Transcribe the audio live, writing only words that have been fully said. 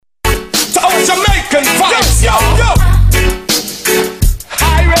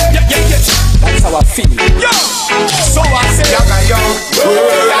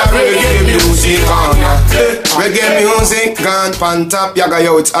Music gone pan top. Yaga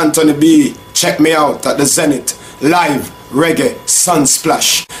yo, it's Anthony B. Check me out at the Zenith Live Reggae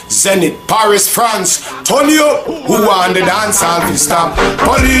Sunsplash. Zenith, Paris, France. Turn you up. Who want the dance hall to stop?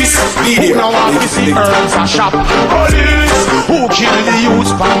 Police, video. Now I see herbs a shop. Police, who kill the youth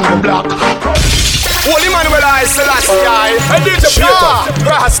from the block? Holy Manuel I Selassie I did the pure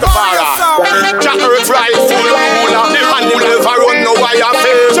Rastafari. Jack Earth rightful ruler. And him never run no wire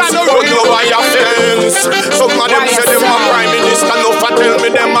fence. Run no wire fence. Some of them say them a prime minister. No for tell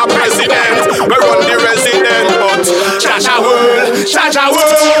me them a president. We run the resident. But Jaja world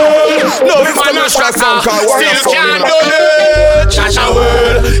no man a tracker. Still can't do it. Jaja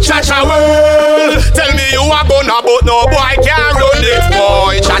world tell me you a gonna but no boy can't run it.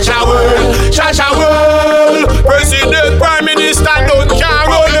 Boy Jaja world President, Prime Minister, don't care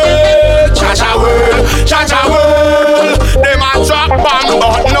run it. Jaja world, them a drop bomb,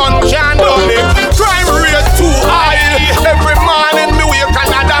 but none can done it. Crime rate too high. Every morning me wake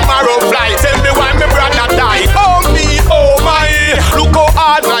another marrow fly. Tell me why my brother die. Oh me, oh my. Look how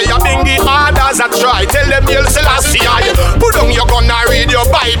hard I bingy hard as I try. Tell them you'll Selassie I. Put on your gun and read your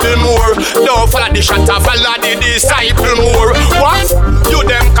Bible more. Don't follow the shot, follow the disciple more. What? You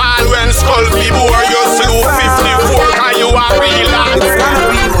them call when skull people or you slew 54 cause you are real land.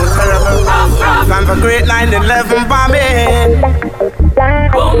 Time for great 9/11 bombing.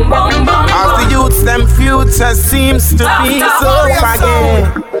 As the youths them future seems to be so foggy.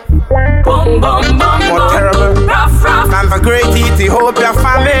 More terrible. Time for great Ethiopia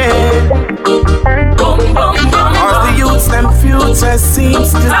famine. As the youths them future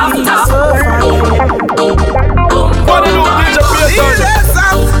seems to be so foggy. Leaders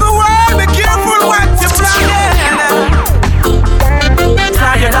of the world, be careful what you're planning.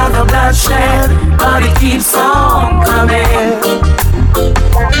 Tired of the bloodshed, but it keeps on coming.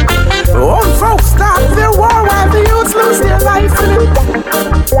 Old folks stop their war while the youths lose their life.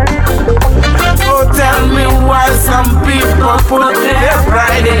 So tell me why some people put their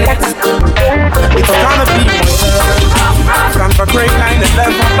pride in it. It's gonna be time for great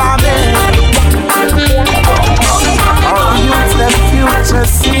 9/11 bombing. All the youths, their future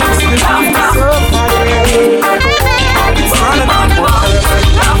seems to be so funny. It's gonna be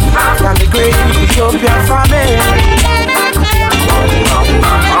from the great Ethiopia famine.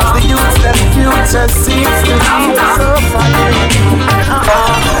 All the youths, their future seems to be so funny.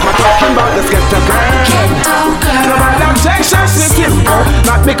 I'm talking about the skeptic girl. No matter objection, she's simple.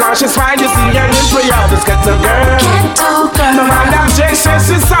 Not because she's fine, you see her in prayer. The skeptic girl. No matter objection,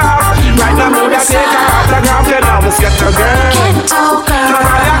 she's soft. Right now, move that take her autograph, you know the skeptic girl. No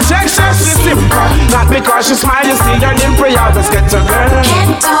matter objection, she's simple. Not because she's fine, you see her in prayer. The skeptic girl.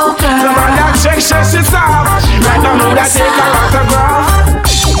 No matter objection, she's soft. Right now, move that take her autograph.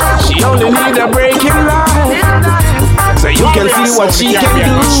 She only need a breaking light, so you can see what she can do.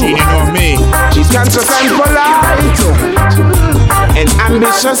 She's conscious and polite, and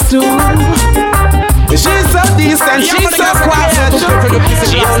ambitious too. She's so decent, she's so quiet.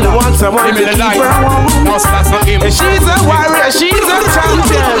 She only wants someone to keep her warm. And she's a warrior, she's a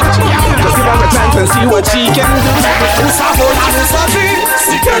champion. Just give her a chance and see what she can do.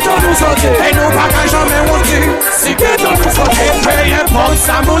 Si que ton nous sauter, et nous pas qu'un jamais monter. Si que ton nous sauter, paye un pont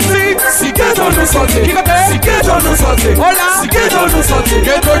ça monter. Si que ton nous sauter, si que ton nous sauter, si que ton nous sauter,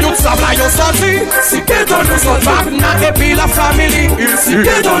 que ton nous savla yo sauter. Si que ton nous sauter, Magna et puis la famille. Si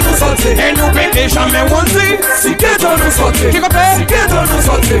que ton nous sauter, et nous paye jamais monter. Si que ton nous sauter, si que ton nous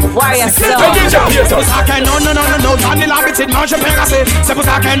sauter. Why you so? C'est pour ça que non, Johnny l'habitude mange pégassé. C'est pour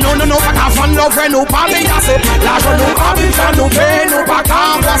ça que non, pas qu'à fond, nos frères nous parlent assez. L'argent nous habite, ça nous paye, nous pas qu'à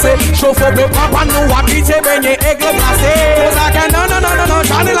embrasser. Chauffeur de papa nous habite, baigner aigle placé. C'est pour ça que non,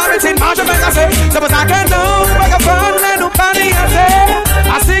 Johnny l'habitude mange pégassé. C'est pour ça que non, pas qu'à fond, nous parlent assez.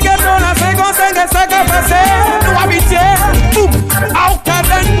 Ainsi que non, la seconde, c'est que passé. Nous habiter, boum, out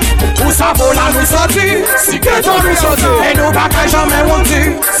heaven. Où ça vaut là nous sortir? Si que ton nous sortir. Et nous pas qu'à jamais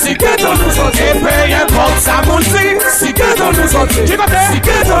monter. Si que ton nous sortir. Et paye un porte ça monter. Si que ton nous sortir. Si que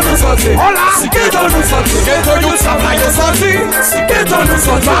ton nous sortir. Hola. Si que ton nous sortir. Que ton nous sortir. Si que ton nous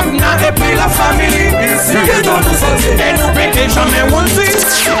sortir. Magna et puis la famille. Si que ton nous sortir. Et nous pas qu'à jamais monter.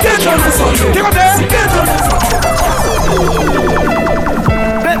 Si que ton nous sortir. Si que ton nous sortir.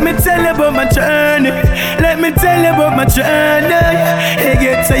 Let me tell you about my journey. Let me tell you about my journey. Hey,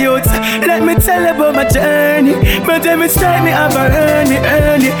 get to youth. Let me tell you about my journey. But every time me have a earn it.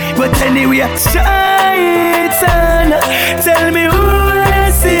 But anyway, Shaitan, tell me who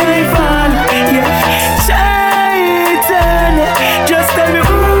I see I fall. Yeah, Shaitan, just tell me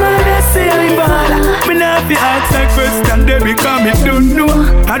who I see I fall. Me not be ask a question, they become me don't know.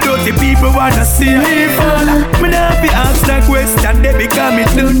 I don't think people wanna see me fall. Me not be ask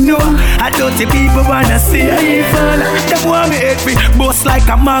I dirty people wanna see I fall. Them want me hate me, bust like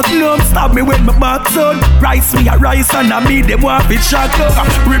a magnum. Stab me with my back son. Rice me a rice and I me them want it shot up.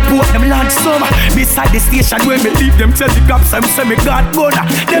 Report them land some. Beside the station where me leave them tell the cops I'm say me got gun.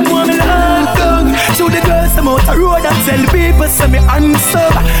 Them want me long tongue. To the girls I'm out the road and tell people say me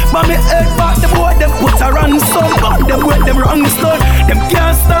handsome. But me head back the boy them put a ransom. But them with them wrong stone. Them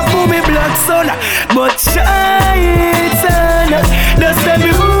can't stop for me black son. But Shaitan just tell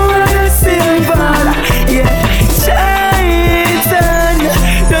me who I silver. Yeah, Shaitan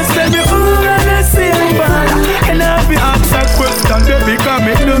just tell me who I silver. And I'll be asked a question they become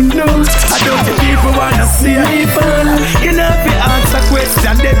me don't know. I don't think people wanna see I fall. You know if you ask a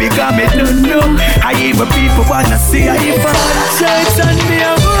question they become me don't know. I even people wanna see I fall. Shaitan me a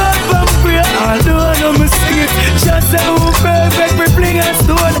hope and pray. Although I know me sing it, just say who perfect we fling a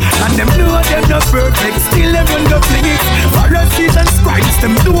stone. And them know them not perfect, still them run go fling it. Pharisees and scribes,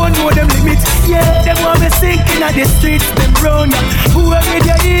 them don't know them limits. Yeah, them want me sinking at the streets, them round. Who are with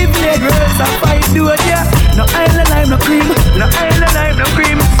your evening girls and fight do it, yeah. No island lime, no cream, no island lime, no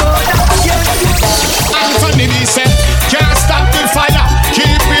cream. Soda, yeah. Anthony B said, can't stop the fire, keep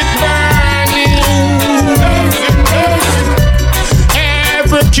it burning.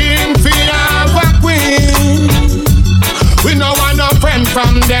 Every king feel have a queen. We no want no friend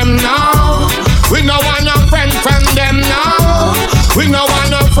from them now. We no want no friend from them now. We no want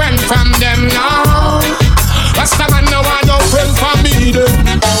no friend from them now. Rastaman no want no friend from me then.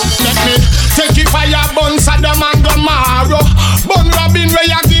 Let me take it fire bun Saddam and Gomorrah. Bun Robin where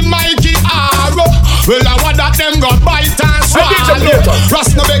you give Mikey arrow. Well I want that them got bite and swallow.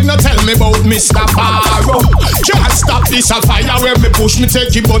 Ross no beg no tell me about Mr. Barrow. Can't stop this a fire when me push me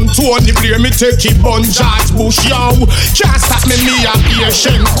take it bun Tony Blair me take it bun George Bush yo. Can't stop me a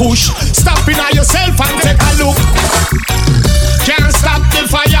Asian Kush. Stop in on yourself and take a look. Can't stop the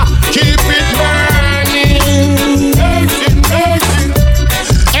fire, keep it burning.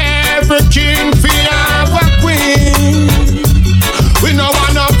 Every king feel have a queen. We no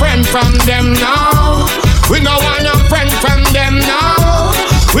want no friend from them now. We no want no friend from them now.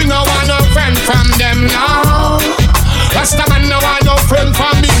 We no want no friend from them now. Rastaman no want no friend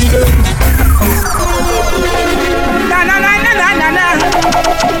from me. Na na na na na na.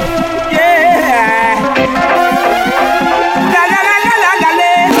 Yeah. La la la la la la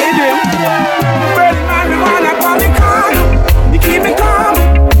la. Burn marijuana for me calm. You keep me calm.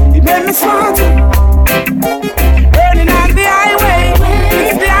 You make me smart. Burning on the highway.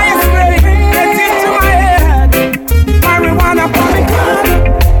 It's the highest grade. Get into my head. Marijuana for me calm.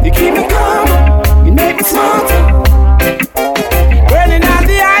 You keep me calm. You make me smart. Burning on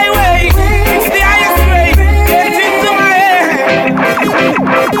the highway. It's the highest grade. Get into my head.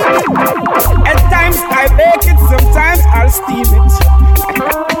 At times I bake it, sometimes I'll steam it.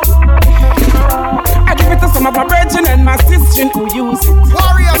 I give it to some of my brethren and my sister who use it.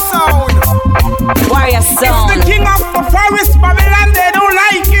 Warrior sound. Warrior It's sound. the king of the forest, Babylon, they don't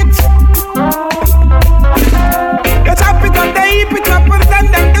like it. They chop it up, they heap it up, and then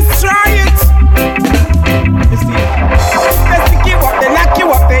they destroy it. You see, they stick you up, they lock you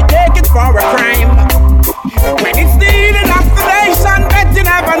up, they take it for a crime. When it's the healing of the nation, bet you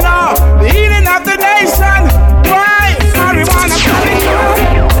never know. The healing of the nation. Why? Marijuana coming up.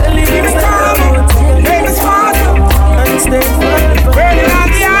 Keep it calm. Make it smart. Burning on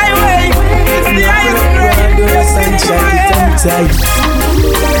the highway. It's the highest grade. It's into my head.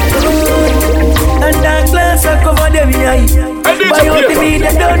 And that glass I cover them eye. Why out the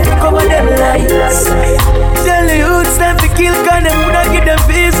media don't cover them lights? Tell the youths them to kill, cause them woulda give them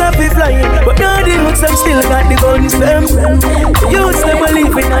visa fi flying. But now the youths them still got the guns them. The youths them are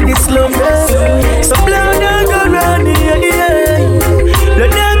living on the slum them. So blood don't go round here, yeah.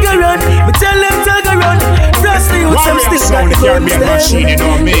 Blood don't go round, me tell them to go round. Plus the youths them still got the guns them.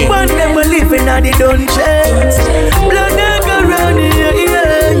 One them are living on the dungeons. Blood don't go round here,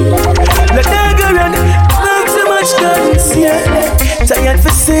 yeah. Blood don't go round, not so much guns, yeah. Tired for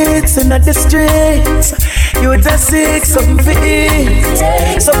sitting at the streets. You just sick, something for eat.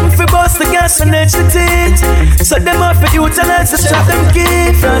 Something for bust the gas and edge the teeth. So them off for utilize the strap them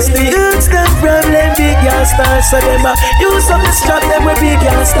keep. Plus the youths them problem big gas star. So them use up the strap them with big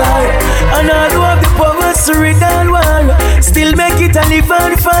gas star. And all who have the powers to rid all war still make it and live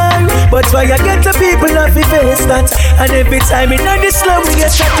on fire. But why you get the people not fi face that? And every time in the slum we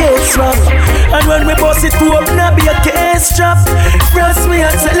get a case rap. And when we bust it to up now be a case trap. Trust me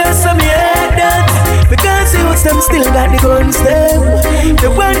I tell you some hear that. Because the youths them still got the guns them. The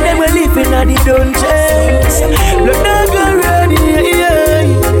one them we living at the dungeons. Blood don't go run, yeah.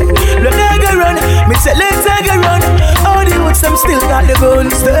 Blood don't go run. Me say let's go run. All the youths, them still got the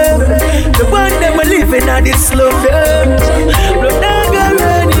guns them. The one them are living at this slow them. Blood dog a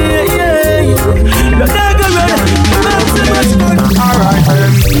run, yeah. Blood dog a run. Alright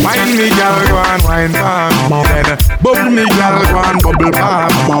then, wine me gal, go and wine for me then. Bubble me gal, go and bubble for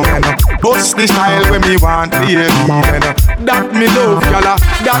me then. Bust the style when me want to hear me then. That me love, gala,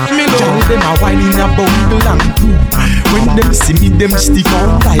 that me love. Tell them a wine in a bumble and glue. When them see me, them stick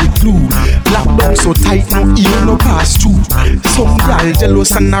out like glue. Lock down so tight, no ear no pass through. Some gal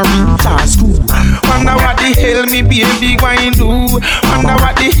jealous and a reach us too. Wonder what the hell me baby wine do. Wonder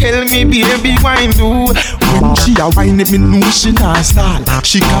what the hell me baby wine do. When she a wine, me know she not stall.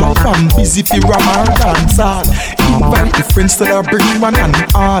 She call from busy fi ram her dance hall. Invite the friends to the bring one and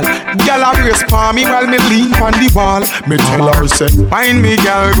all. Gal a brace for me while me lean on the wall. Me tell her say, wine me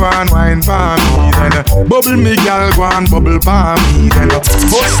gal, go and wine for me then. Bubble me gal, go and bubble for me then.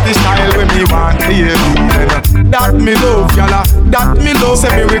 Bust the style when me want to hear me then. That me love, gala, that me love. Say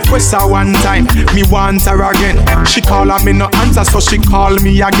me request her one time, me want her again. She call her, me no answer, so she call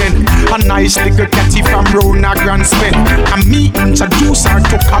me again. A nice little catty from round a grand spin. And me introduce her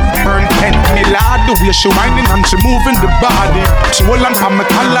to Cockburn Pen. Me lad the way she whining and she moving the body. She hold on for my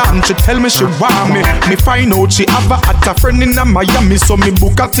collar and she tell me she want me. Me find out she have a friend in Miami, so me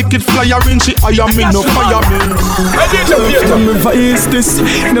book a ticket flyer in. She hire me, no fire me. Come me vice this.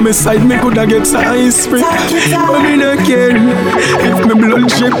 In my side me coulda get ice spray. But me no care if me blood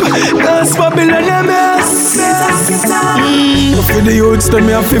drip. That's Babylon a mess. For the youths tell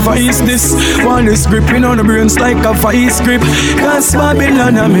me have to vice this. One is gripping on the brains like a vice grip. That's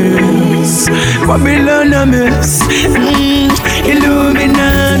Babylon a mess. Babylon a mess.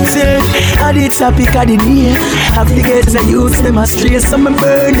 Illuminati. At the topic of the day, have to get the youths them astray. So me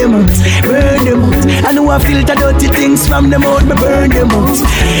burn them out, burn them out. I know I filter dirty things from them out, me burn them out.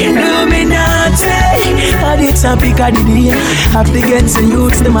 Illuminati. At the topic of the day, have to get the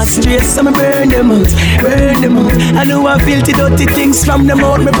youths them astray. So me burn them out, burn them out. I know I filter dirty things from them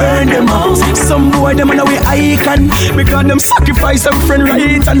out, me burn them out. Some boy them on the way icon because them sacrifice them friend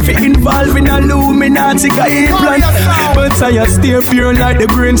right and fi involve in Illuminati guy plan. But I stay pure like the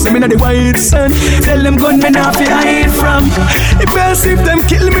grain, so me not the white sun. Tell them gunmen off fi hide from. If else if them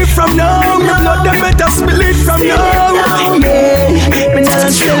kill me from now, me blood them better spill it from now. Yeah, me not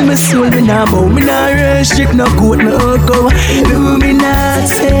sell my soul, me not bow, me not restrict no coat, no go.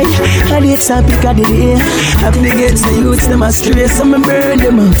 Illuminati, at the topic of the day, have to get the youths them astray, so me burn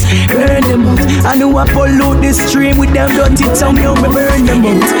them out, burn them out. I know I pollute the stream with them dirty tongue, yo, me burn them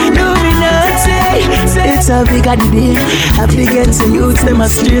out. Illuminati, it's a big of the day, have to get the youths them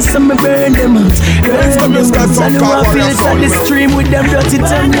astray, so me burn them out, burn them out. I know I filter the stream with them dirty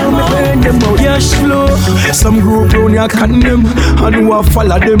tongue, yo, me burn them out. Cash flow, some group round ya condemn, I know I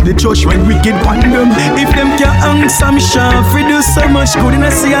follow them, the church when wicked on them. If them can hang some sharp, we do so much good, and I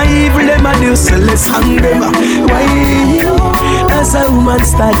see how evil them I do, so let's hang them. Why? As a woman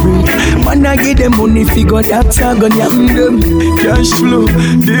start break, man I give them money, figure that I go yam them. Cash flow,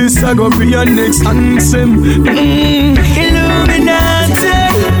 this I go be your next anthem. Illuminati.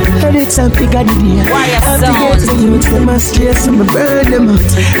 And it's a big idea. Have to get the youths them astray, so me burn them out,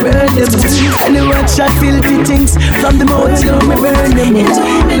 burn them out. And the watch out filthy things from the mouth, so me burn them out.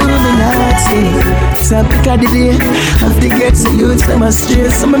 Illuminati, it's a big idea. Have to get the youths them astray,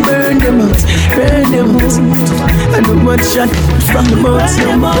 so me burn them out, burn them out. And the watch out from the mouth, so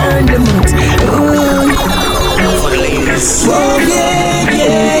me burn them out. Oh, ladies. Oh yeah,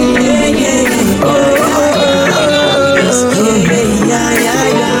 yeah, yeah, yeah. Oh, yeah, yeah,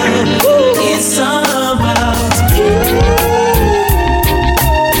 yeah. It's all about you.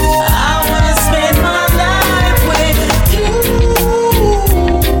 I wanna spend my life with you.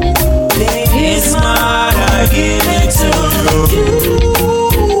 It's smart, I give it to you.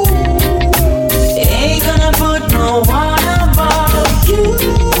 Ain't gonna put no one above you.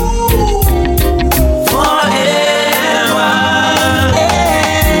 Forever.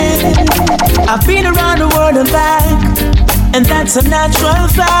 I've been around the world and back, and that's a natural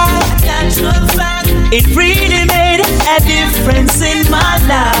fact. It really made a difference in my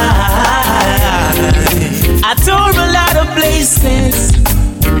life. I toured a lot of places,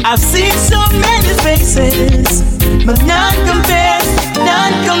 I've seen so many faces, but none compares,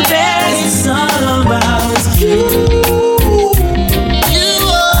 none compares. It's all about you.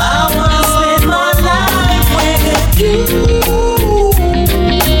 I wanna spend my life with you.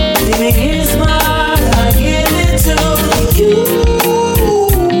 Baby, here's my heart, I give it to you.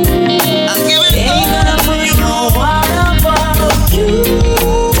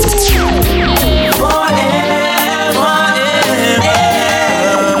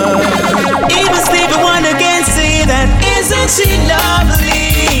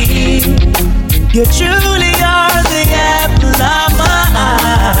 You truly are the apple of my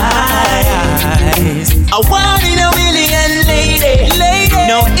eyes. I want in a million, lady.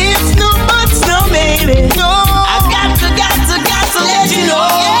 No ifs, no buts, no maybe. No, I got to let you know.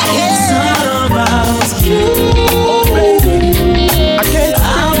 It's all about you. Oh baby, I can't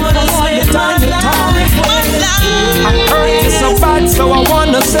see the time to talk. I heard you so bad, so I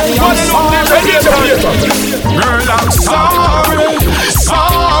wanna say I'm sorry. Girl, I'm sorry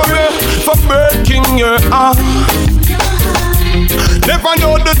for breaking your heart. Never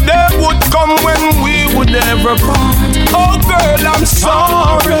know the day would come when we would ever part. Oh girl, I'm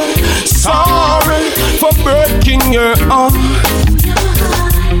sorry for breaking your heart.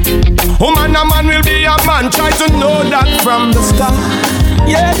 Oh man, a man will be a man, try to know that from the start.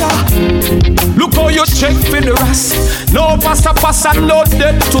 Yeah, look how you check for the rest. No passa, no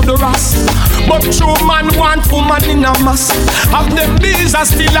debt to the rest. But true man want woman in a mass. Have them bees and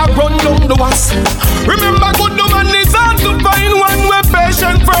still a run down the was. Remember good woman is hard to find. One way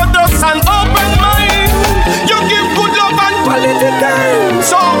patient for us and open mind. You give good love and quality time.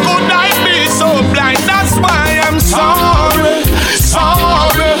 So could I be so blind? That's why I'm sorry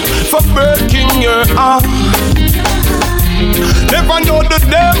for breaking your heart. Never know the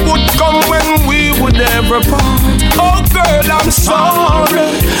day would come when we would ever part. Oh girl, I'm sorry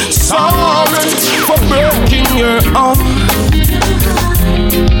for breaking your heart.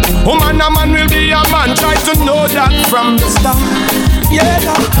 Oh man, a man will be a man, try to know that from the start. Yeah,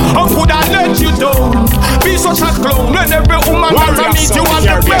 how could I let you down? Be such a clown when every woman that I meet you at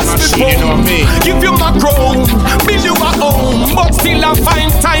the best before. Give you my crown, build you a home, but still I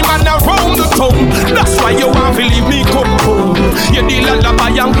find time and around the town. That's why you want to leave me come home. You deal a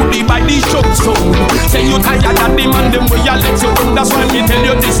lullaby and goodie by the show song. Say you tired of them and them way I let you down. That's why me tell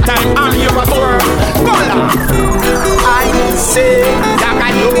you this time I'm here at work. I say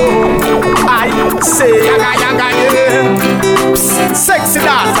yaga yo, I say yaga yeah. Sexy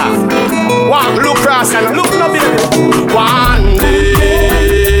dancer, walk look cross and look no baby. One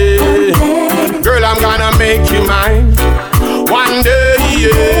day, girl, I'm gonna make you mine. One day,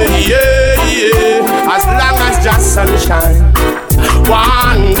 yeah, as long as just sunshine.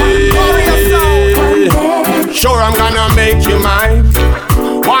 One day, sure I'm gonna make you mine.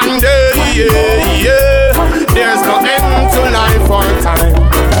 One day, yeah, there's no end to life or time.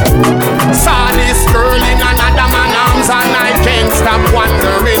 Saw this girl in another man's arms and I can't stop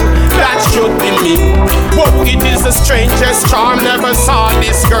wondering, that should be me. Whoa, it is the strangest charm, never saw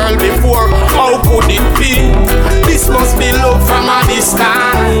this girl before. How could it be? This must be love from a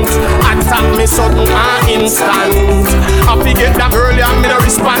distance. Attack me sudden and instant. I forget that girl and me no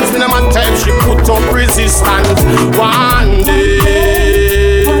response. Me no matter if she put up resistance. One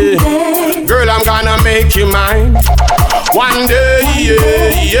day, girl, I'm gonna make you mine. One day,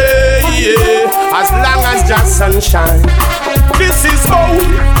 yeah, as long as just sunshine. This is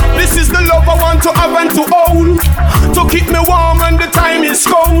home, this is the love I want to have and to hold. To keep me warm when the time is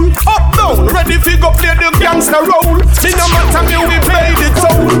cold. Up down, ready to go play the gangster role. Me no matter me, we play the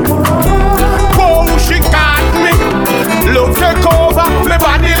tone. Oh, she got me. Look, take over, me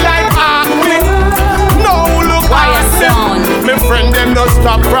body like acne. No, look at them. My friend them no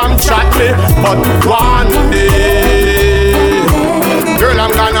stop from chat me. But one day, girl,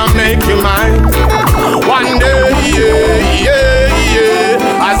 I'm gonna make you mine. One day, yeah,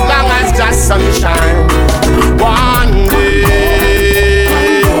 as long as just sunshine. One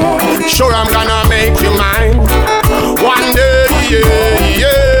day, sure I'm gonna make you mine. One day,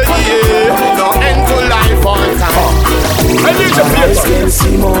 yeah, no end to life or time. Eyes can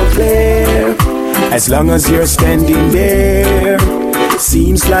see more clear as long as you're standing there.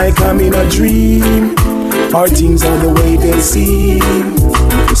 Seems like I'm in a dream, or things are the way they seem.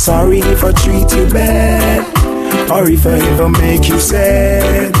 Sorry if I treat you bad, or if I ever make you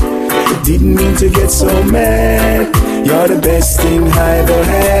sad. Didn't mean to get so mad. You're the best thing I ever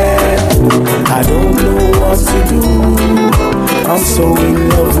had. I don't know what to do. I'm so in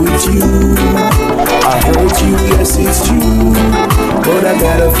love with you. I hurt you, yes it's true, but I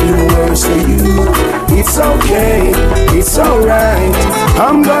got a few words for you. It's okay, it's alright.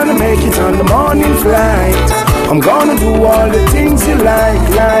 I'm gonna make it on the morning flight. I'm gonna do all the things you like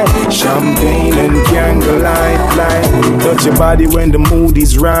champagne and candlelight, touch your body when the mood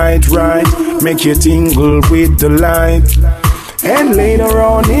is right. Make you tingle with the light. And later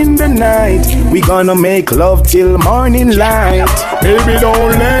on in the night, we gonna make love till morning light. Baby,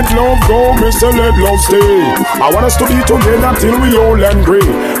 don't let love go, Mr. Let love stay. I want us to be together till we old and grey.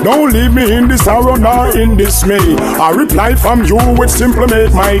 Don't leave me in this sorrow nor in dismay. A reply from you would simply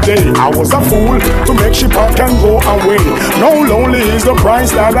make my day. I was a fool to make she part and go away. No lonely is the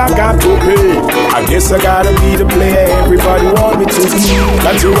price that I got to pay. I guess I gotta be the player everybody want me to be.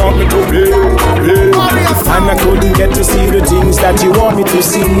 That you want me to be. And I couldn't get to see the things that you want me to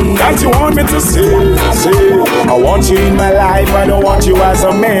see. That you want me to see. I want you in my life, I don't want you as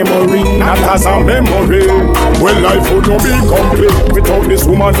a memory. Not as a memory. Well, life would not be complete without this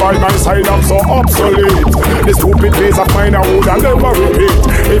woman by my side. I'm so obsolete. The stupid ways of mine I would have never repeat.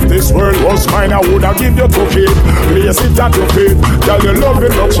 If this world was mine, I would have give you to keep. Place it at your feet. Tell you love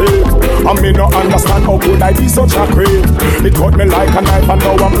it not cheap. I may not understand how could I be such a creep. It cut me like a knife and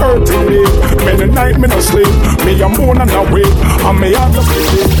now I'm hurting it. Many night me no sleep. Me a moan and a wait. And me have to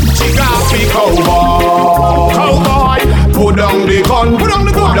sleep. She got me cowboy. Cowboy. Put down the gun. Put down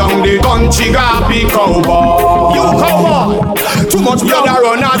the gun. Put down the gun. She got me cowboy. You cowboy. Too much blood a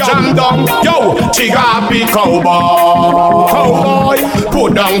run a jam down. Yo, she got me cowboy. Cowboy.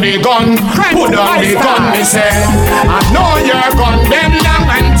 Put down the gun. Put down the gun. Me say, I know your gun them long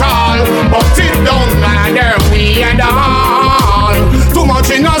and tall, but it don't matter we and all. Too much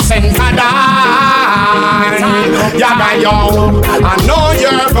innocent a die. Yaga yo, I know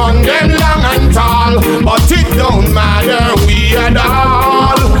your gun them long and tall, but it don't matter we and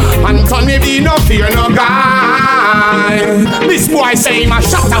all. Anthony be no fear no guy. This boy say him a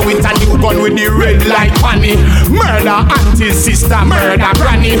shatter with a new gun with the red light panny. Murder auntie, sister, murder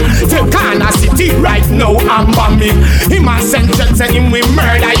granny. Take Ghana City right now and bomb me. Him a sentence say him we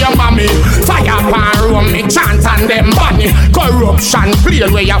murder your mommy. Fire pan room me chant and them bunny. Corruption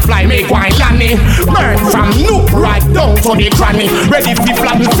plane where you fly make wine lanny. Burn from nook right down to the granny. Ready to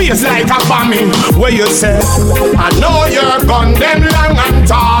flatten face like a bombing. Where you say, I know your gun them long and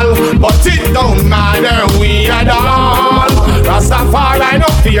tall, but it don't matter we at all. Rastafari no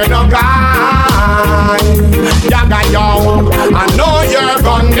fear no guy. Yaga yo, I know your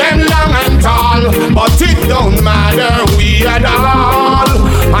gun them long and tall, but it don't matter we at all.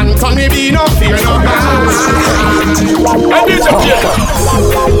 Anthony be no fear no guy.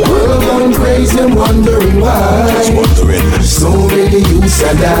 World gone crazy, wondering why. So many youths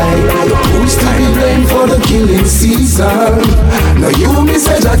are dying. Who's to be blamed for the killing season? Now you miss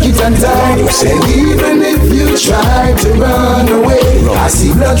a jacket and tie. And even if you try to run away, I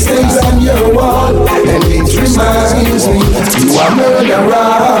see blood stains on your wall, and it reminds me you are murderer.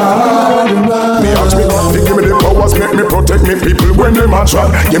 Me ask me God to give me the powers, make me protect me people when they march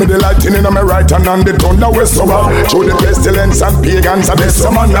out. Give me the lightning in my right hand and the thunder west summer. Through the pestilence and pagans and the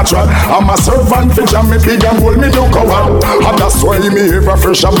summer natural. I'm a servant fish and me big and hold me no cover. And that's why me ever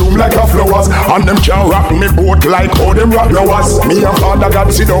fresh and bloom like a flowers. And them can rock me boat like how them rock flowers. Me and Father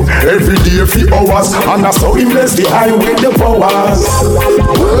God sit down every day for hours, and that's how he bless the highway the powers.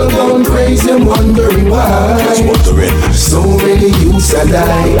 World gone crazy, wondering why. So many youths are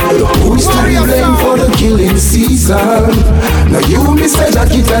dying. Who's to be blamed for the killing season? Now you miss a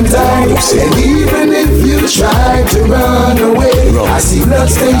jacket and tie. And even if you try to run away, I see blood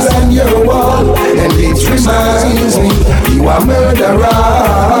stains on your wall, and it reminds me you are murderer.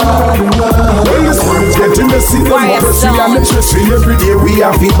 Well, this world's getting messy, the mercy and the tressy. Every day we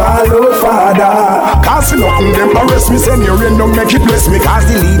have to follow Father. Cause nothing them arrest me, send your rain, don't make it bless me. Cause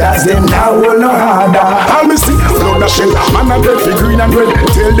the leaders them now will no harder. I'll me see blood a shed, man a dead for green and red.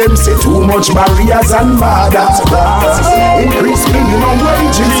 Tell them say too much barriers and borders. Increase minimum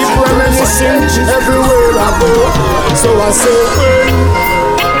wages, keep reminiscing everywhere I go. So I say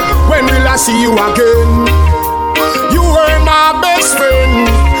when will I see you again? You were my best friend,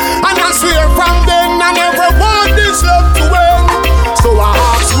 and I swear from then I never want this love to end. So I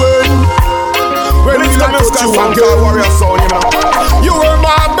ask when will I touch you again? Warrior son, you know. You were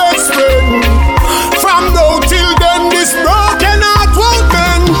my best friend. From now till then this broken heart won't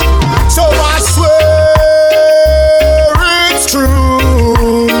mend. So I swear it's true.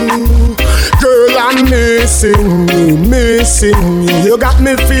 Girl, I'm missing you, missing you. You got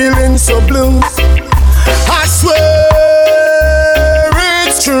me feeling so blue. I swear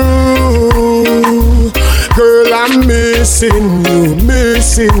it's true. Girl, I'm missing you,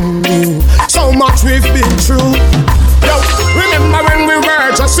 missing you. So much we've been through. Yo, remember when we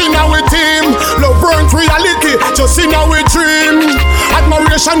were just in our team? Love weren't reality, just in our dream.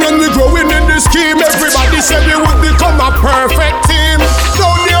 Admiration when we growing in the scheme. Everybody said we would become a perfect team.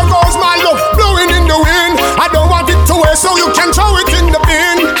 Now there goes my love blowing in the wind. I don't want it to waste, so you can throw it in the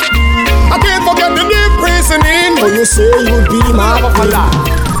bin. I can't forget the deep reasoning when you say you'd be my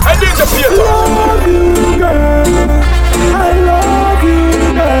DJ Peter. Love you, girl. I love you,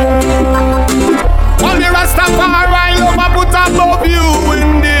 girl. Only Rastafari love I put above you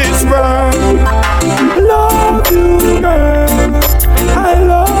in this world. Love you, girl. I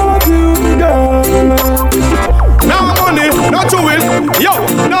love you, girl. No money, no jewel, yo,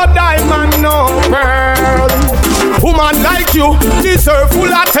 no diamond, no pearl. Woman like you deserve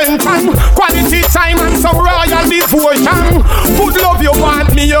full attention, quality time and some royal devotion. Good love you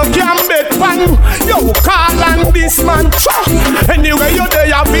want me, you can bet pan. Yo, call on this man. Anyway, you there,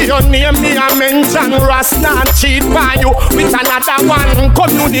 you be your name, me a mention. Rasta cheat by you with another one.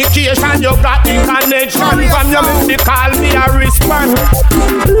 Communication, you got the connection. From you make me call me a respond.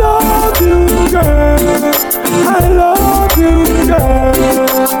 Love you, girl. I love you, girl.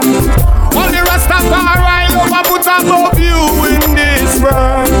 Only Rastafari love I put above you in this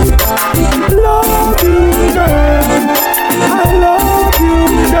world. Love you, girl. I love you,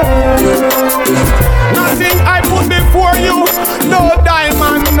 girl. Nothing I put before you, no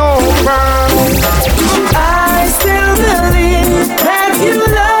diamond, no pearl. I still believe that you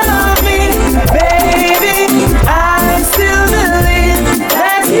love me, baby. I still believe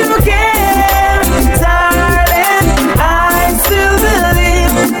that you care, darling. I still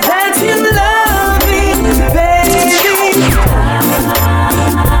believe that you love me, baby.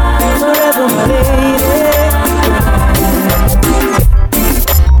 Forever, my lady.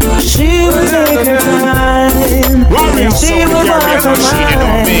 She will take her time, and she will walk her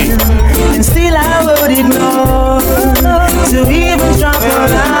mind, and still I would ignore to even drop her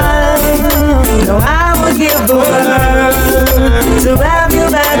line. No, I would give the world to have you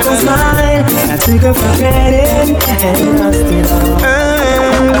back as mine. I took her for granted and lost it all.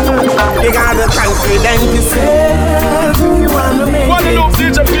 You got the confidence yourself. You wanna make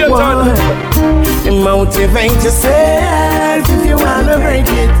it one. And motivate yourself if you wanna break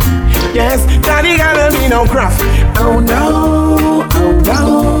it. Yes, daddy gotta be no craft. Oh no, oh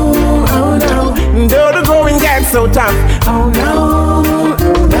no, oh no. Though the going gets so tough. Oh no,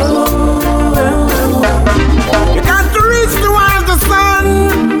 oh no, oh no. You got to reach towards the sun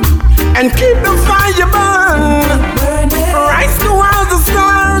and keep the fire burn. Rise towards the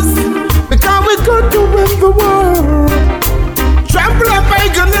stars, because we got to win the world. Trample up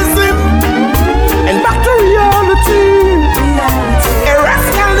paganism and back to reality.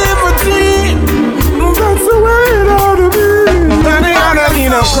 Erase liberty. That's the way it ought to be. Then they gotta be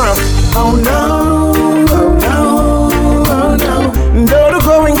no crumb. Oh no, oh no, oh no. Though the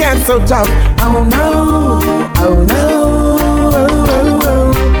going gets so tough. Oh no, oh no, oh,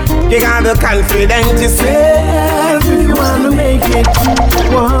 oh. You gotta confidence yourself if you wanna make it.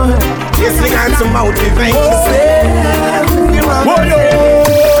 One. Yes, you got to motivate yourself if you wanna make it.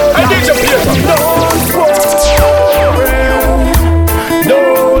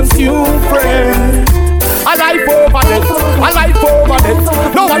 Don't you fret. A life over death, a life over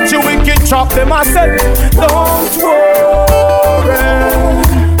death. No what you wicked chop them I said. Don't worry,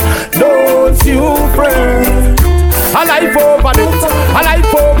 don't you fret. A life over death, a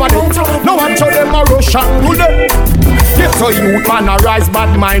life over death. No one show them a rush and do them. Get a youth man a rise,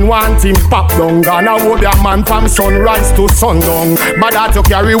 bad mind want him pop down. Gonna hold your man from sunrise to sundown. But that you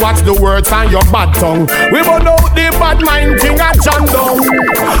carry watch the words and your bad tongue. We burn out the bad mind thing at John down.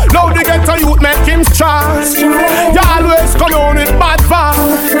 Now the get a youth make him strong. You always come on with bad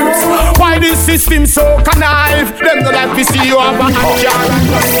vibes. Why this system so connive? Them no like to see you have a action.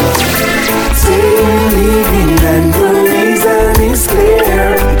 Say living and the reason is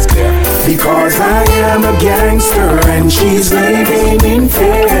clear. It's clear. Because I am a gangster and she's living in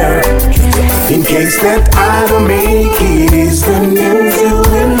fear. In case that I don't make it is the news you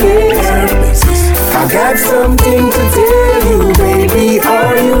will hear. I got something to tell you, baby,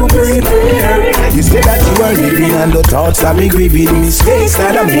 are you prepared? You say that you are living and the thoughts are big grieving. Mistakes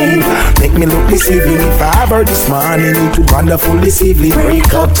that I made make me look deceiving. If I ever this morning into wonderful this evening,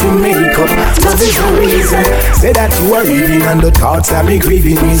 break up to make up, love is the reason. Say that you are living and the thoughts are big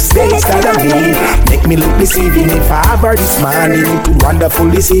grieving. Mistakes that I made make me look deceiving. If I ever this morning into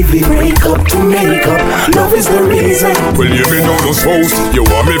wonderful this evening, break up to make up, love is the reason. Well, you me know no spouse. You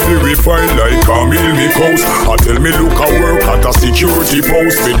want me to refine like Camille me coast. I tell me look I work at a security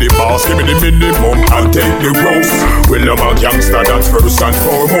post. With the boss, give me the minimum and take the gross. Well, I'm a gangster, that's first and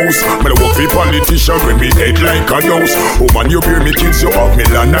foremost. But I work for politician when me head like a nose. Woman, you bear me kids, you have me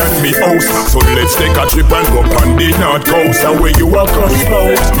land and me house. So let's take a trip and go on the North Coast. And where you are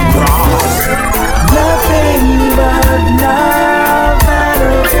cosmos. Nothing but love and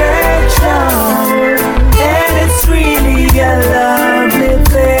affection. And it's really a lovely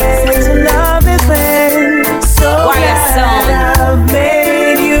thing. Such a lovely thing. So glad I've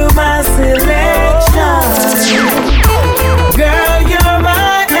made you my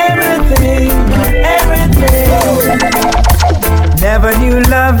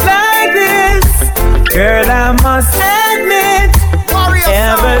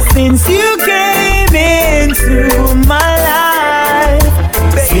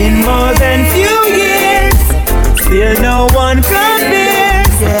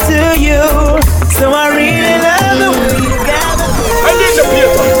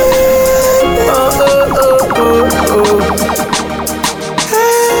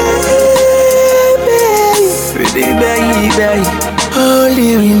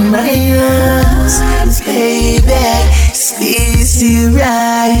squeeze you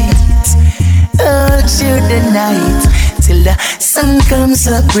right. Hold you the night till the sun comes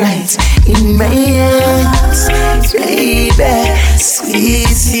up bright in my hands. Baby,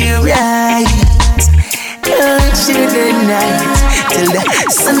 squeeze you right. Hold you the night till the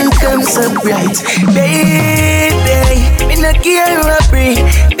sun comes up bright. Baby, me not care what bring.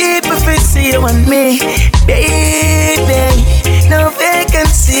 People feel see you and me. Baby, no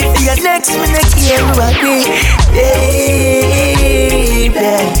vacancy for your next. Me not care what bring. Baby,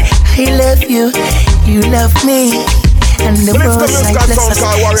 I love you, you love me. And the most I bless us,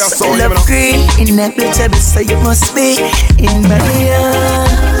 so love green, inevitable, so you must be in my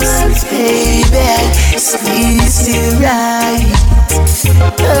arms. Baby, squeeze you right.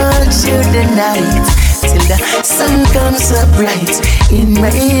 Hold you the night till the sun comes up bright in my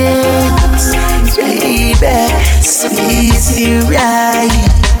hands. Baby, squeeze you right.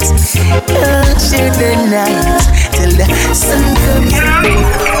 Hold you the night till the sun comes up bright.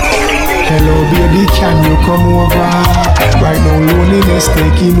 Hello baby, can you come over? Right now loneliness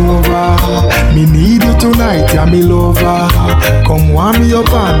taking over. Me need you tonight, yeah me lover. Come warm me up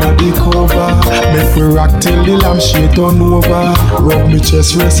under the cover. Make we rock till the lampshade turn over. Rub me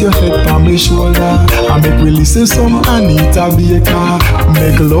chest, rest your head on me shoulder. And make we listen some Anita Baker.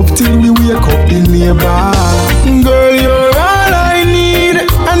 Make love till we wake up the neighbor. Girl, you're all I need,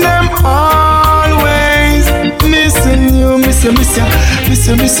 and I'm always missing you, miss you, baby,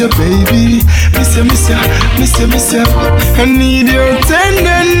 miss you. I need your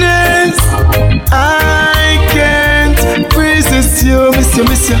tenderness. I can't resist you, miss you,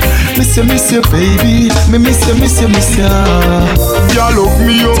 baby, me miss you. You look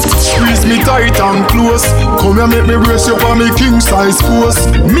me up, squeeze me tight and close. Come here, make me brace you for me king size post.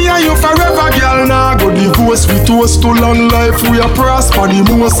 Me and you forever, girl, now go divorce. We toast to long life, we are prosper the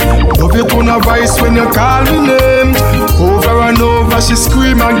most. Love you on a voice when you call me name. Over and over, she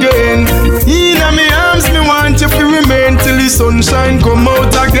scream again. In my arms, me want you to remain till the sunshine come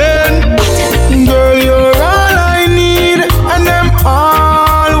out again. Girl, you're all I need, and I'm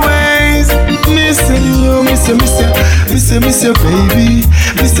always missing you, miss you, baby,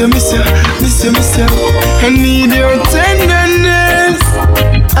 miss you. I need your tenderness.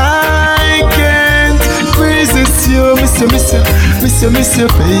 I can't resist you, miss you, baby,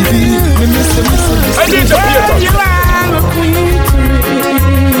 miss you. I need to be you are a queen to me,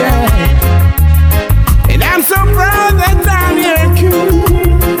 yeah. And I'm so proud that I'm your queen.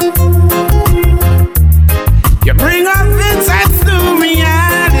 You bring up insights to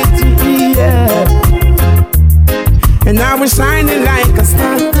reality, yeah. And now we're shining like a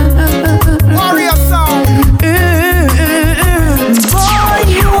star. Warrior song. Boy,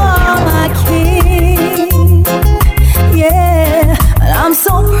 you are my king. Yeah, and I'm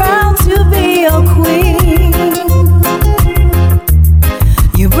so proud to be your queen.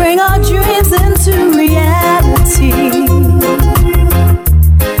 You bring our dreams into reality.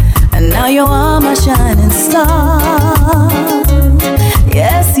 And now you are my shining star.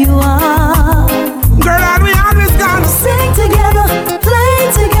 Yes, you are. Girl, and we always gonna sing together,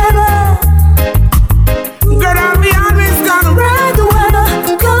 play together. Girl, and we always gonna ride the weather,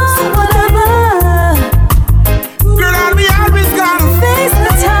 come whatever. Girl, and we always gonna face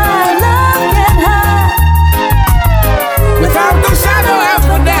the time, love can hide without the shadow of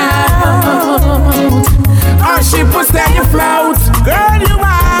a doubt. Our ship will stand afloat. Girl, you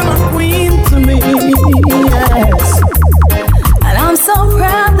are a queen to me. Yes. And I'm so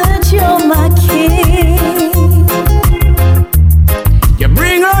proud that you're my king. You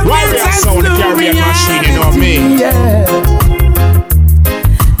bring up Warrior sound, carry a machine, you know me. Yeah.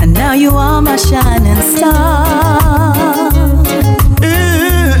 And now you are my shining star.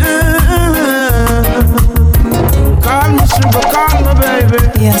 Call me sugar, call me baby.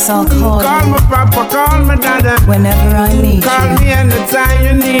 Yes, I'll call Call you me papa, call me dada. whenever I need Call you. me anytime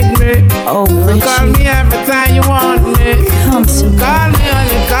you need me. Oh, Call Richie, me every time you want me. come to me. Call me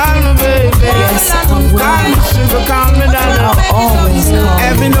honey, call me baby. Yes, I Call me will. sugar, call me dada. I'll always call you.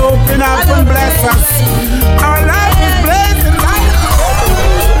 Heaven open up and bless us. Our life is blessed like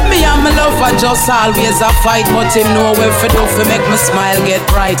Me and my lover just always a fight, but him know where for do for make me smile get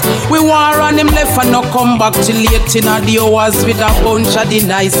bright. We war on him left and no come back till late in the hours with a bunch of the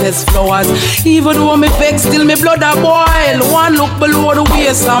nicest flowers. Even though me vex, still me blood a boil. One look below the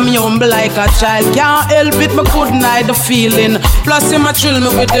waist, I'm humble like a child. Can't help it, me couldn't hide the feeling. Plus him a thrill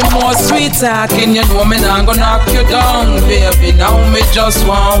me with the more sweet talking. You know me not gonna knock you down, baby. Now me just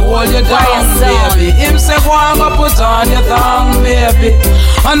want hold you down, baby. Him say go and go put on your tongue, baby.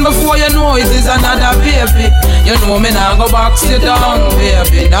 And before you know it is another baby. You know me now go box you down,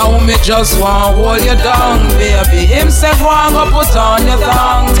 baby. Now me just want hold you down, baby. Him say go and go put on your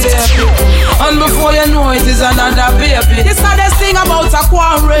tongue, baby. And before you know it is another baby. The saddest thing about a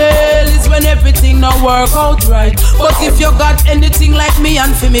quarrel is when everything not work out right. But if you got anything like me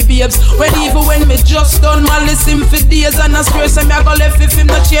and for me babes, even when me just done malice him for days and I swear say me I go left if him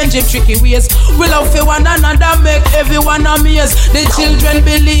not change him tricky ways. We love for one another, make everyone amaze. The children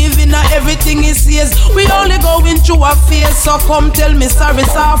believe in everything he says. We only going through a phase, so come tell me sorry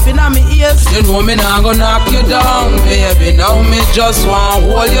soft in my ears. You know me now go knock you down, baby. Now me just want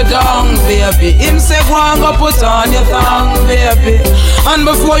hold you down, baby. Him say go and go put on your tongue, baby. And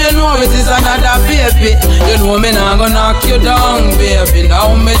before you know it is another baby. You know me now go knock you down, baby.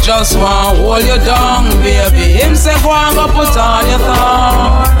 Now me just want hold you down, baby. Him say go and go put on your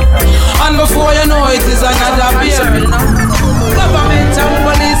tongue. And before you know it is another baby. Government and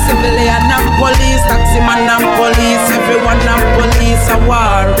police, civilian and police, taxi man and police, everyone and police a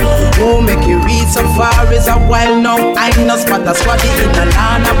war. Who make you reach so far is a while now. I know spot a squad in a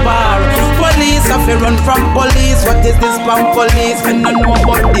lana bar. Police have to run from police. What is this from police? We don't know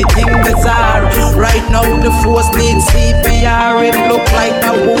what the thing bizarre. Right now the force needs CPR. It look like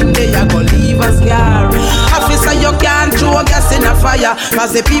a wound they are gonna leave a scar. Officer, you can't throw gas in a fire,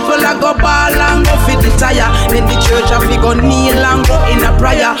 cause the people are go ball and go fit the tire. Then the church have to go kneel and go in a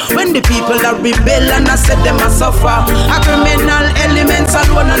prayer. When the people are rebel and I said them a suffer. A criminal elements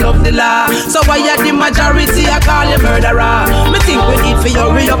alone and love the law. So why are the majority I call you murderer? Me think we need for you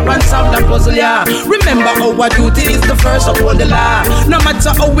hurry up and solve that puzzle, yeah. Remember our duty is the first of all the law. No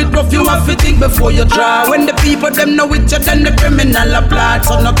matter how it rough, you have to think before you draw. When the people them know it, you then the criminal applaud.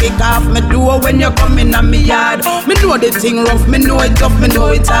 So no kick off me door when you come in on me yard. Me know the thing rough, me know it tough, me know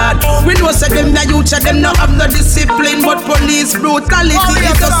it hard. We know say them the youth, them no have no discipline, but police brutality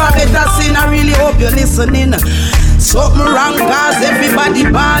is just a better sin. I really hope you're listening. Something wrong cause everybody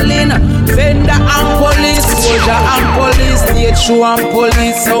ballin'. Vendor and police, soldier and police, state show and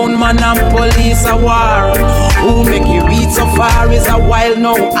police, sound man and police a war. Who make you reach so far is a while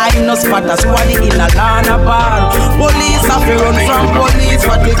now. I know spot a squad in a lana bar. Police have to run from police.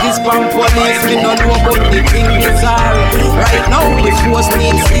 What is this from police? We don't know about the thing bizarre. Right now the force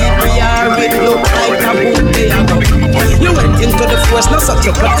needs CPR. It look like a boom they are go. You went into the force not so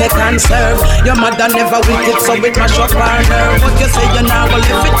to protect and serve. Your mother never with it, so it mash up her nerve. But you say you're not gonna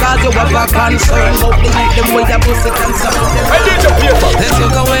live it cause you have a concern. But they hit them with your pussy concern. Let's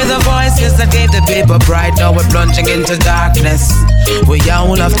look away the voices that gave the people pride. Now we're plunging into darkness. We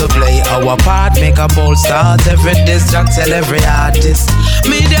all have to play our part, make a bold start. Every disc track, tell every artist.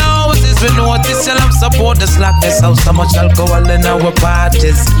 Media houses, we notice, tell them support the slackness. How so much alcohol in our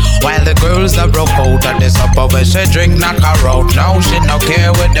parties. While the girls are broke out at this upper where she drink, knock her out. Now she no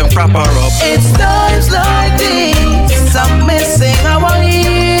care with them prop her up. It's times like this I'm missing our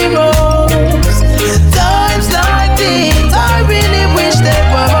heroes. Times like this I really wish they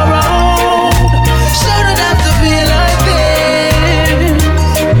were around. Shouldn't have to be like this.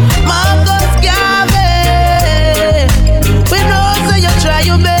 Marcus Garvey, we know so you try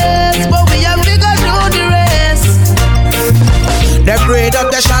your best, but we have to go do the rest. They braid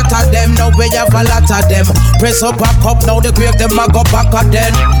up the shot at them, now we have a lot of them. Press up a cup, now the grave them a go back at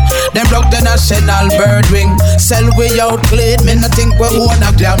them. Them broke the national bird wing. Sell we out clean, me no think we own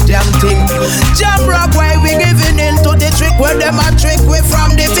a damn thing. Jam rock why we giving in to the trick where them a trick we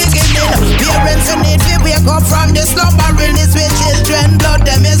from the beginning. Parents who need to wake up from the slumbering is with children, blood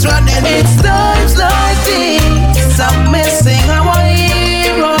them is running. It's times like this I'm missing our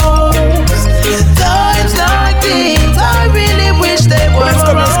heroes. Times like this I really wish they were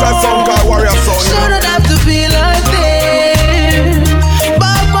around. Shouldn't have to be like this.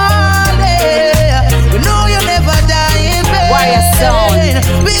 But Marley, we know you never die in vain.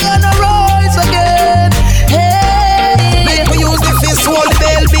 We gonna rise again. Hey, make we use the fist, hold the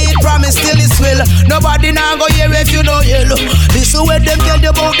bell beat, promise till it's will. Nobody now go hear if you know yellow. This is where them tell you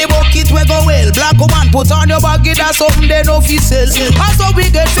about the bucket we go well. Black woman put on your baggy, that's something they know fi sell. And so we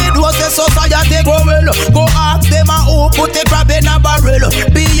get fed was the society grow well. Go ask them and who put the crab in a barrel.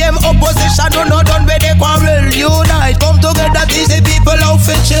 BM opposition do not done where they quarrel. Unite, come together, teach the people how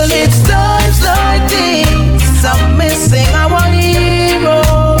to chill. It's times like this I'm missing our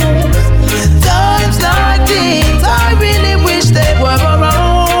heroes. Times like this I really wish they were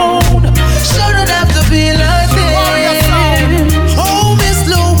around. Shouldn't have to be like this. Oh, Miss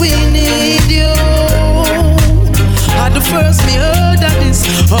Lou, we need you. At the first me heard of this,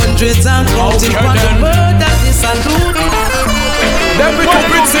 hundreds and counting on the word of this and do this. Them be too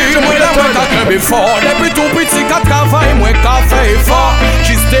pretty, when I went at me before. Them be too pretty, cat can find me cafe for.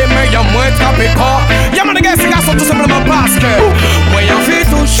 She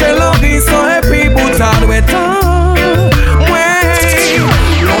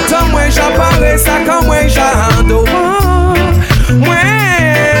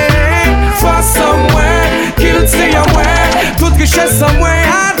chez somewhere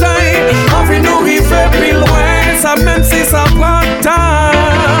à taille. Envie nourrir fait plus loin, ça même si ça prend temps.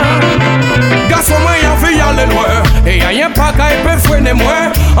 Garçon moi y'a vu y aller loin, et y'a rien pas qu'à peut freiner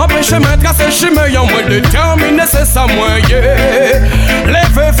moi. Empêchez-moi de casser chemin, y'a moins déterminé c'est ça moi, yeah.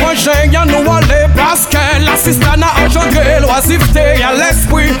 Lèvez frangin, y'a nous aller parce que l'assistant a engendré l'oisiveté, y'a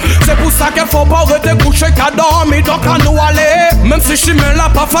l'esprit. C'est pour ça qu'il faut pas rester couché qu'à dormir, donc à nous aller. Même si chemin là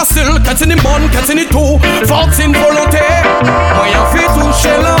pas facile, quand c'est ni bonne, quand c'est ni tout, force une volonté. Moi y'a fait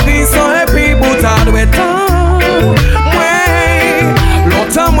toucher l'horizon et puis boutade de temps. Ouais,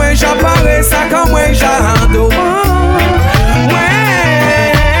 longtemps moi j'apparais ça quand moi j'adore.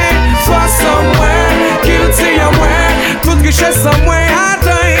 Ouais, soit somewhere, guilty à moi, toute richesse à moi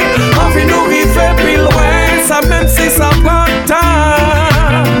atteint. Envie nous river plus loin, ça même si ça prend temps.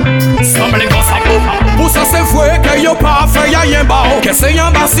 Somebody go ça pour ça c'est vrai que y'a pas fait y'a rien bas. Que c'est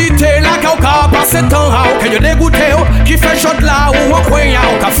y'a bas cité la cauca passe temps haut. Que y'a dégoûté qui fait shot là ou en coin y'a.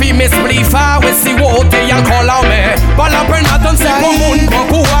 Qu'a filmé splifa ou si wote y'a call out mais pas la peine d'attendre c'est pour moun prend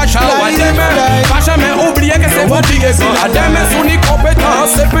courage à demain. Pas jamais oublier que c'est votre digue. À demain sous ni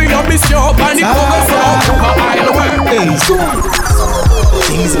compétence et puis ambition. Pas ni progression pour pas aller loin.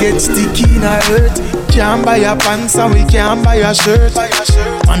 Things get sticky in a hurt. Can't buy a pants and we can't buy a shirt.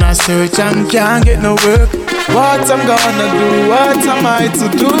 On a search and can't get no work. What I'm gonna do? What am I to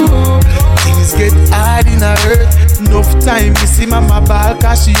do? Things get hard in a hurt. Enough time to see mama ball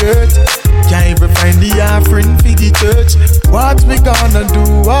cause she hurt. Can't even find the offering for the church. What we gonna do?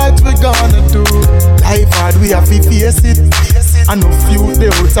 What we gonna do? Life hard, we have to face it. And no few the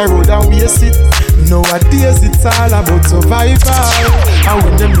outside road and waste it. Nowadays it's all about survival. And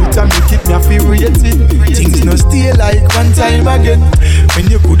when them youth make it, me have to rate it. Things no stay like one time again. When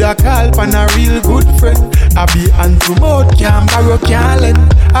you coulda call pan a real good friend. I be hand to mouth, can't borrow, can't lend.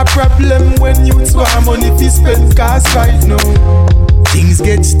 A problem when youths want money to spend. Cause right now things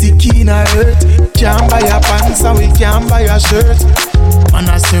get sticky in a hurt. Can't buy a pants and we can't buy a shirt. On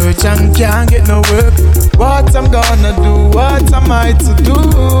a search and can't get no work. What I'm gonna do? What am I to do?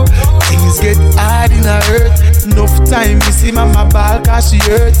 Things get hard in a hurt. Enough time we see mama ball cause she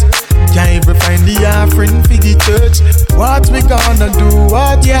hurt. Can't even find the offering for the church. What we gonna do?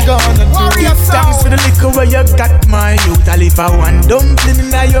 What we gonna do? Give thanks for the liquor where you got my youth. I leave a one dumpling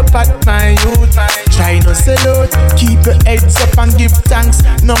in your pot, my youth. Try no sell out, keep your heads up and give thanks.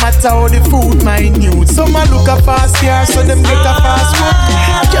 No matter how the food minute. Some a look a fast car, so them get a fast work.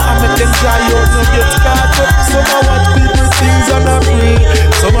 Can't make them dry out, no get caught up. Some a watch people things on a free.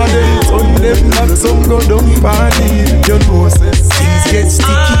 Some of them turn them not, some go down party. You know say things get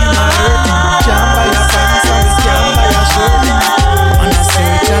sticky in a hurt. Can't buy a pants and can't buy a shirt. On a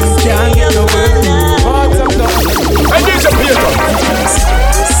search and can't get no work. What I'm done. And there's a Peter.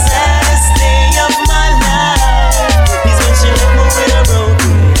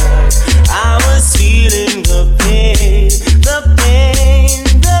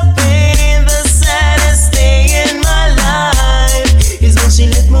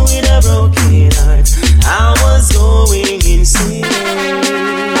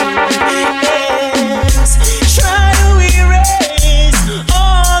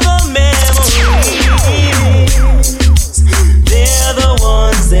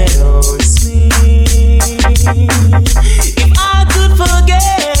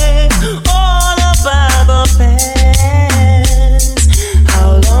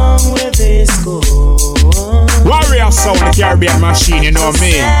 Caribbean machine, you know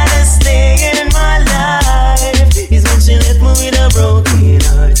me. Saddest thing in my life is when she left me with a broken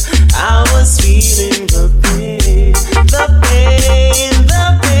heart. I was feeling the pain, the pain,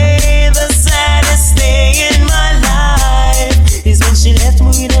 the pain. The saddest thing in my life is when she left me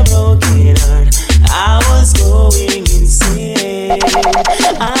with a broken heart. I was going insane.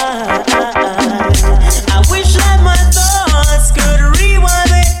 I wish that my thoughts could rewind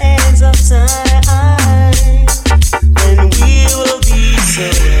the hands of time.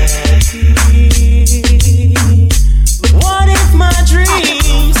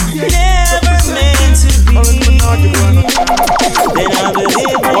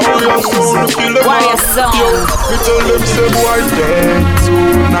 We tell them say boy dead.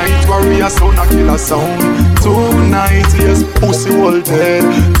 Tonight warrior sound a killer sound. Tonight yes pussy all dead.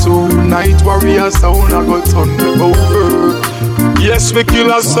 Tonight warrior sound a go turn them over. Yes we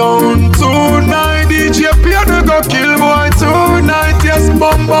kill a sound. Tonight DJ Piano go kill boy. Tonight yes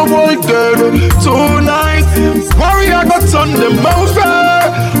Bumba all dead. Tonight warrior go turn them over.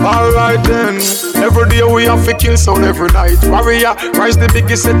 Alright then. Every day we have to kill sound every night. Warrior rise the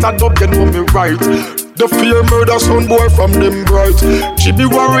biggest set of dub, you know me right. The fear murder son boy from them bright. GB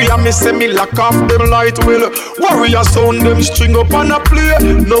warrior me say me lock off them light. Well, warrior sound them string up on a play.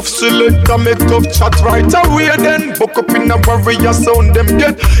 Enough selector make tough chat right away. Then buck up in a warrior sound them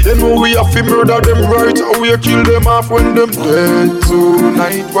get. You know we have to murder them right away. Kill them off when them dead.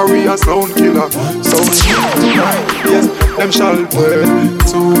 Tonight warrior sound killer. Sound tonight, yes, them shall dead.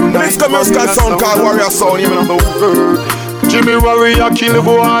 Tonight this commercial sound called warrior sound. Even on the word. Jimmy warrior kill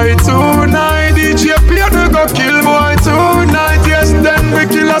boy tonight. DJ Piano go kill boy tonight. Yes, then we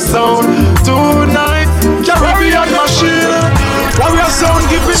kill a sound tonight. Caribbean machine. Warrior sound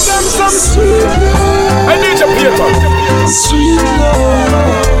giving them some sweet love. I need your Peter. Sweet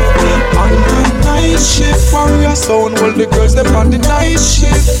love. On the night shift, warrior sound. All the girls them on the night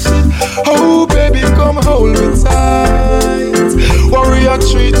shift. Oh baby, come hold me tight. Warrior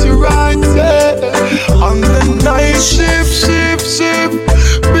treat you right, yeah. On the night shift,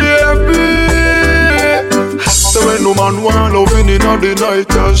 baby. So when no man want loving in the night,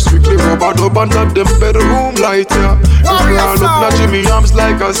 yeah. Strictly rubber dub under them bedroom light, yeah. Girl look like Jimmy arms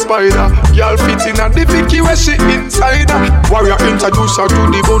like a spider. Girl fit in at the Vicky where she inside her. Warrior introduce her to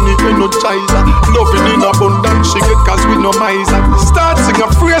the bunny energizer. Loving in abundance she get cause we no miser. Start sing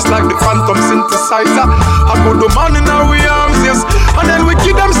a phrase like the phantom synthesizer. I put the man in our arms, yes. And then we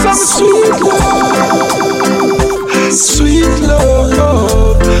give them some sweet love. Sweet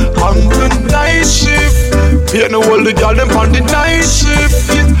love. On the night shift. You know all the girl them on the night shift.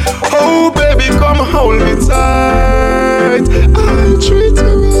 Oh baby, come hold me tight. I'll treat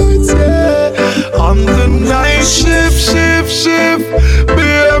you right, yeah. On the night shift,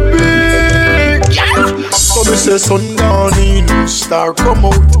 baby. Yeah. So me say sundown in, star come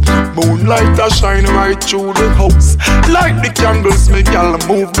out. Moonlight a shine right through the house. Like the candles, me gal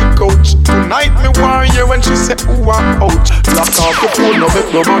move the couch. Tonight me want you when she say ooh I'm out. Lock off the phone, no make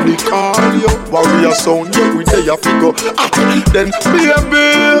nobody call you. Warrior sound, yeah we there you figure. Then baby,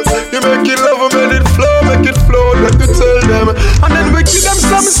 you make it love, make it flow, let me tell them. And then we give them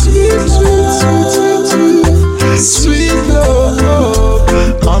some sweet love.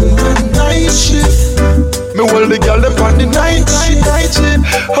 On the night shift. Me hold the girl them on the night shift.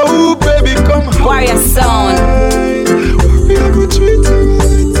 Oh baby, come home. Warrior sound. Warrior go treat you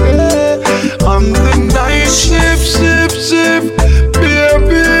right, yeah. On the night shift,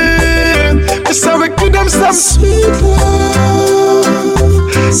 baby. Me say we give them some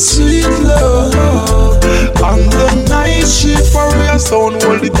sweet love. On the night shift, warrior sound.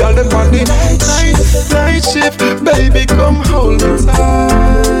 Hold the girl them on the night shift. Baby, come hold me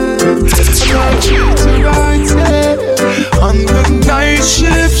tight. I'll treat you right, yeah. On the night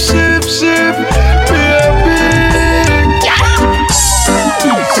shift, baby.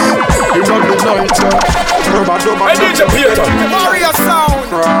 You know the night, yeah. I need your Peter. Warrior sound.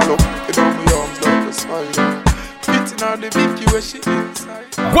 Crawl up, you know my arms like a spider. Fitting on the Vicky where she inside.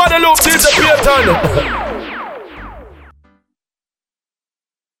 Guadeloupe, DJ Peter.